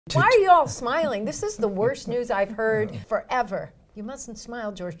Why are you all smiling? This is the worst news I've heard forever. You mustn't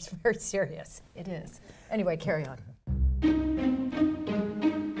smile, George. It's very serious. It is. Anyway, carry on.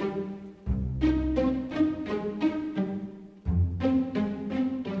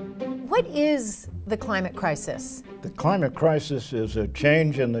 What is the climate crisis? The climate crisis is a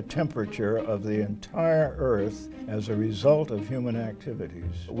change in the temperature of the entire Earth as a result of human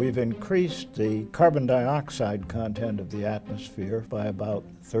activities. We've increased the carbon dioxide content of the atmosphere by about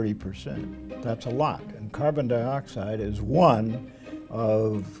 30%. That's a lot, and carbon dioxide is one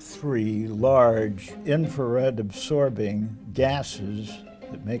of three large infrared absorbing gases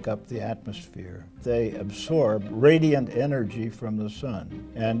that make up the atmosphere. They absorb radiant energy from the sun,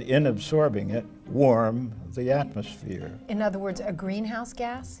 and in absorbing it, warm the atmosphere. In other words, a greenhouse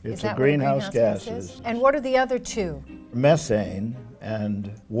gas? It's a greenhouse gas. And what are the other two? Methane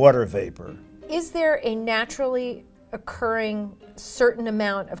and water vapor. Is there a naturally occurring certain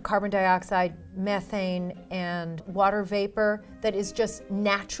amount of carbon dioxide, methane, and water vapor that is just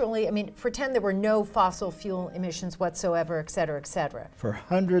naturally, I mean, pretend there were no fossil fuel emissions whatsoever, et cetera, et cetera. For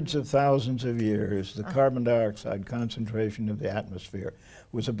hundreds of thousands of years, the carbon dioxide concentration of the atmosphere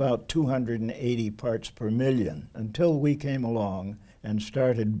was about 280 parts per million until we came along and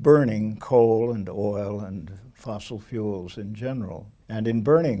started burning coal and oil and fossil fuels in general. And in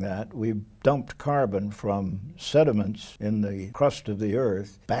burning that, we dumped carbon from sediments in the crust of the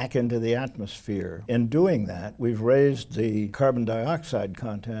Earth back into the atmosphere. In doing that, we've raised the carbon dioxide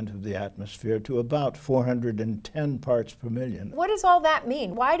content of the atmosphere to about 410 parts per million. What does all that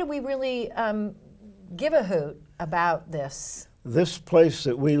mean? Why do we really give a hoot about this? This place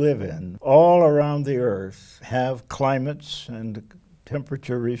that we live in, all around the Earth, have climates and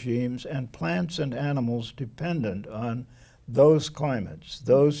temperature regimes and plants and animals dependent on those climates,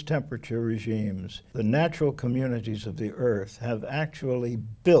 those temperature regimes. The natural communities of the Earth have actually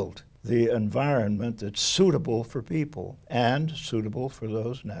built the environment that's suitable for people and suitable for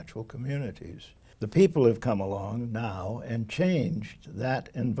those natural communities. The people have come along now and changed that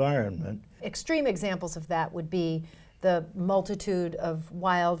environment. Extreme examples of that would be the multitude of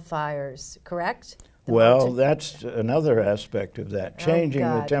wildfires, correct? Well, that's another aspect of that. Changing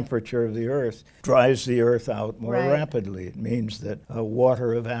the temperature of the Earth dries the Earth out more rapidly. It means that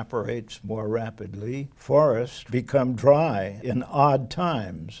water evaporates more rapidly. Forests become dry in odd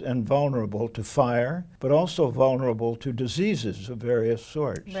times and vulnerable to fire, but also vulnerable to diseases of various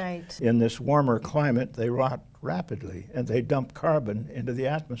sorts. In this warmer climate, they rot rapidly, and they dump carbon into the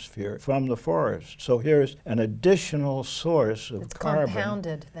atmosphere from the forest. So here's an additional source of carbon. It's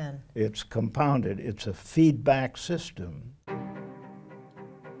compounded then. It's compounded. It's a feedback system.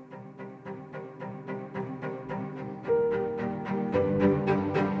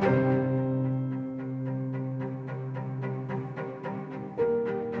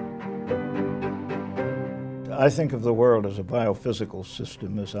 I think of the world as a biophysical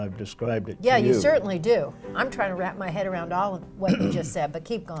system as I've described it to you. Yeah, you certainly do. I'm trying to wrap my head around all of what you just said, but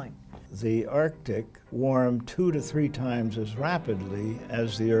keep going. The Arctic warmed 2 to 3 times as rapidly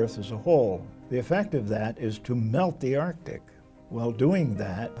as the Earth as a whole. The effect of that is to melt the Arctic. Well, doing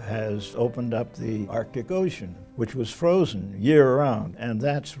that has opened up the Arctic Ocean, which was frozen year-round, and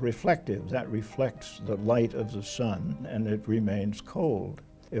that's reflective. That reflects the light of the sun, and it remains cold.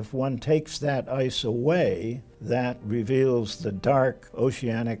 If one takes that ice away, that reveals the dark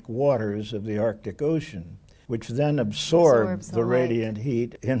oceanic waters of the Arctic Ocean, which then absorb the radiant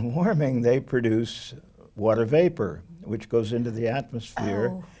heat. In warming, they produce water vapor, which goes into the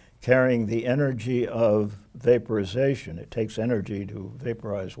atmosphere, carrying the energy of vaporization. It takes energy to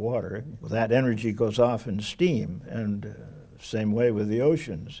vaporize water. That energy goes off in steam, and same way with the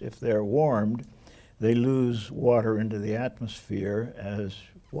oceans. If they're warmed, they lose water into the atmosphere as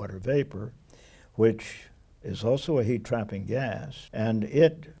water vapor, which is also a heat-trapping gas, and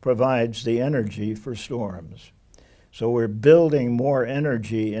it provides the energy for storms. So we're building more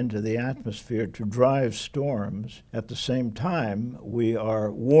energy into the atmosphere to drive storms. At the same time, we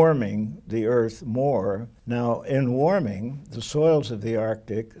are warming the Earth more. Now, in warming, the soils of the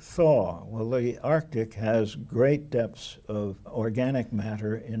Arctic thaw. Well, the Arctic has great depths of organic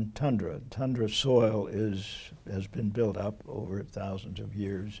matter in tundra. Tundra soil has been built up over thousands of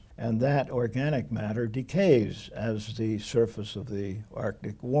years, and that organic matter decays as the surface of the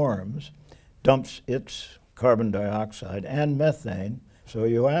Arctic warms, dumps its carbon dioxide and methane. So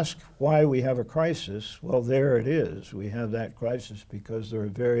you ask why we have a crisis. Well, there it is. We have that crisis because there are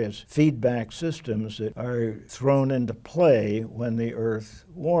various feedback systems that are thrown into play when the Earth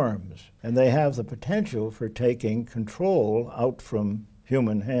warms. And they have the potential for taking control out from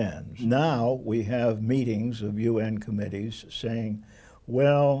human hands. Now we have meetings of UN committees saying,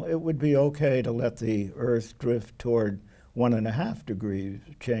 Well, it would be okay to let the Earth drift toward 1.5 degrees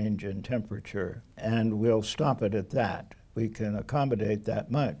change in temperature, and we'll stop it at that. We can accommodate that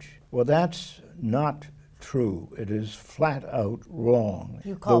much. Well, that's not true. It is flat out wrong.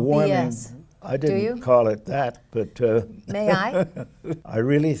 You call BS. I didn't call it that, but May I? I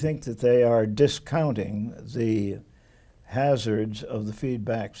really think that they are discounting the hazards of the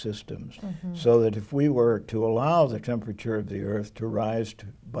feedback systems, so that if we were to allow the temperature of the Earth to rise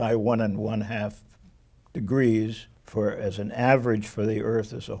by 1.5 degrees as an average for the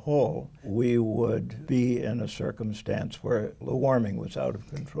Earth as a whole, we would be in a circumstance where the warming was out of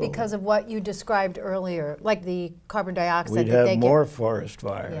control. Because of what you described earlier, like the carbon dioxide. We'd have more forest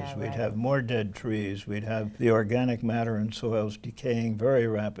fires, Yeah, we'd right. have more dead trees, we'd have the organic matter in soils decaying very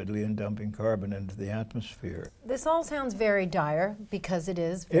rapidly and dumping carbon into the atmosphere. This all sounds very dire, because it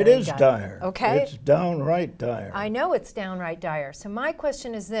is very It is dire. Okay. It's downright dire. I know it's downright dire. So my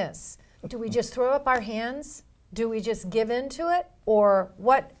question is this: do we just throw up our hands? Do we just give in to it? Or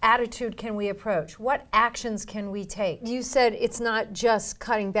what attitude can we approach? What actions can we take? You said it's not just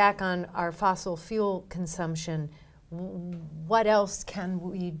cutting back on our fossil fuel consumption. What else can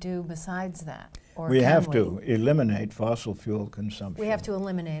we do besides that? Or we have to eliminate fossil fuel consumption. We have to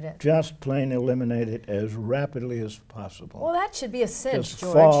eliminate it. Just plain eliminate it as rapidly as possible. Well, that should be a cinch, Just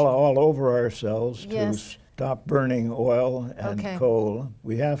George. fall all over ourselves Yes. to stop burning oil and coal.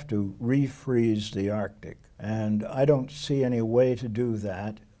 We have to refreeze the Arctic. And I don't see any way to do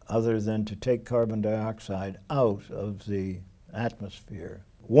that other than to take carbon dioxide out of the atmosphere.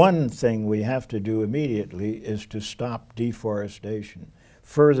 One thing we have to do immediately is to stop deforestation.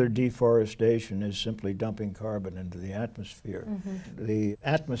 Further deforestation is simply dumping carbon into the atmosphere. The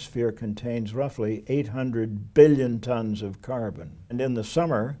atmosphere contains roughly 800 billion tons of carbon. And in the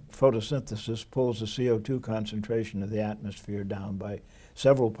summer, photosynthesis pulls the CO2 concentration of the atmosphere down by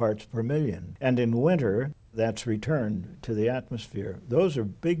several parts per million. And in winter, that's returned to the atmosphere. Those are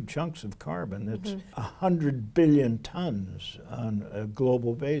big chunks of carbon. It's 100 billion tons on a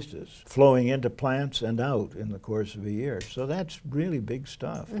global basis, flowing into plants and out in the course of a year. So that's really big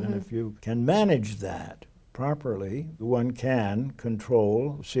stuff. And if you can manage that properly, one can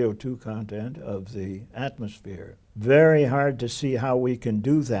control CO2 content of the atmosphere. Very hard to see how we can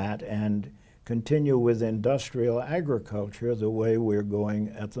do that and continue with industrial agriculture the way we're going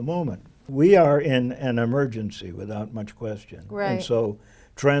at the moment. We are in an emergency without much question. Right. And so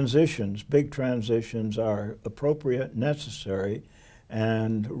transitions, big transitions, are appropriate, necessary,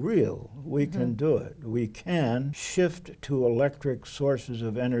 and real. We can do it. We can shift to electric sources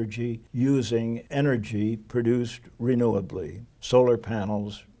of energy using energy produced renewably. Solar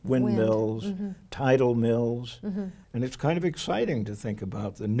panels, windmills, tidal mills. And it's kind of exciting to think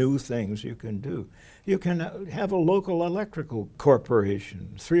about the new things you can do. You can have a local electrical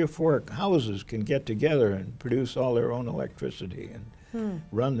corporation. 3 or 4 houses can get together and produce all their own electricity and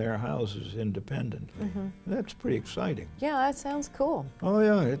run their houses independently. That's pretty exciting. Yeah, that sounds cool. Oh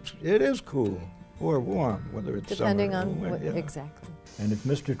yeah, it is cool. Or warm, whether it's Depending summer or on winter. what, exactly. And if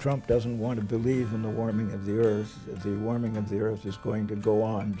Mr. Trump doesn't want to believe in the warming of the Earth is going to go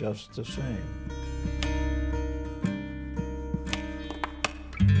on just the same.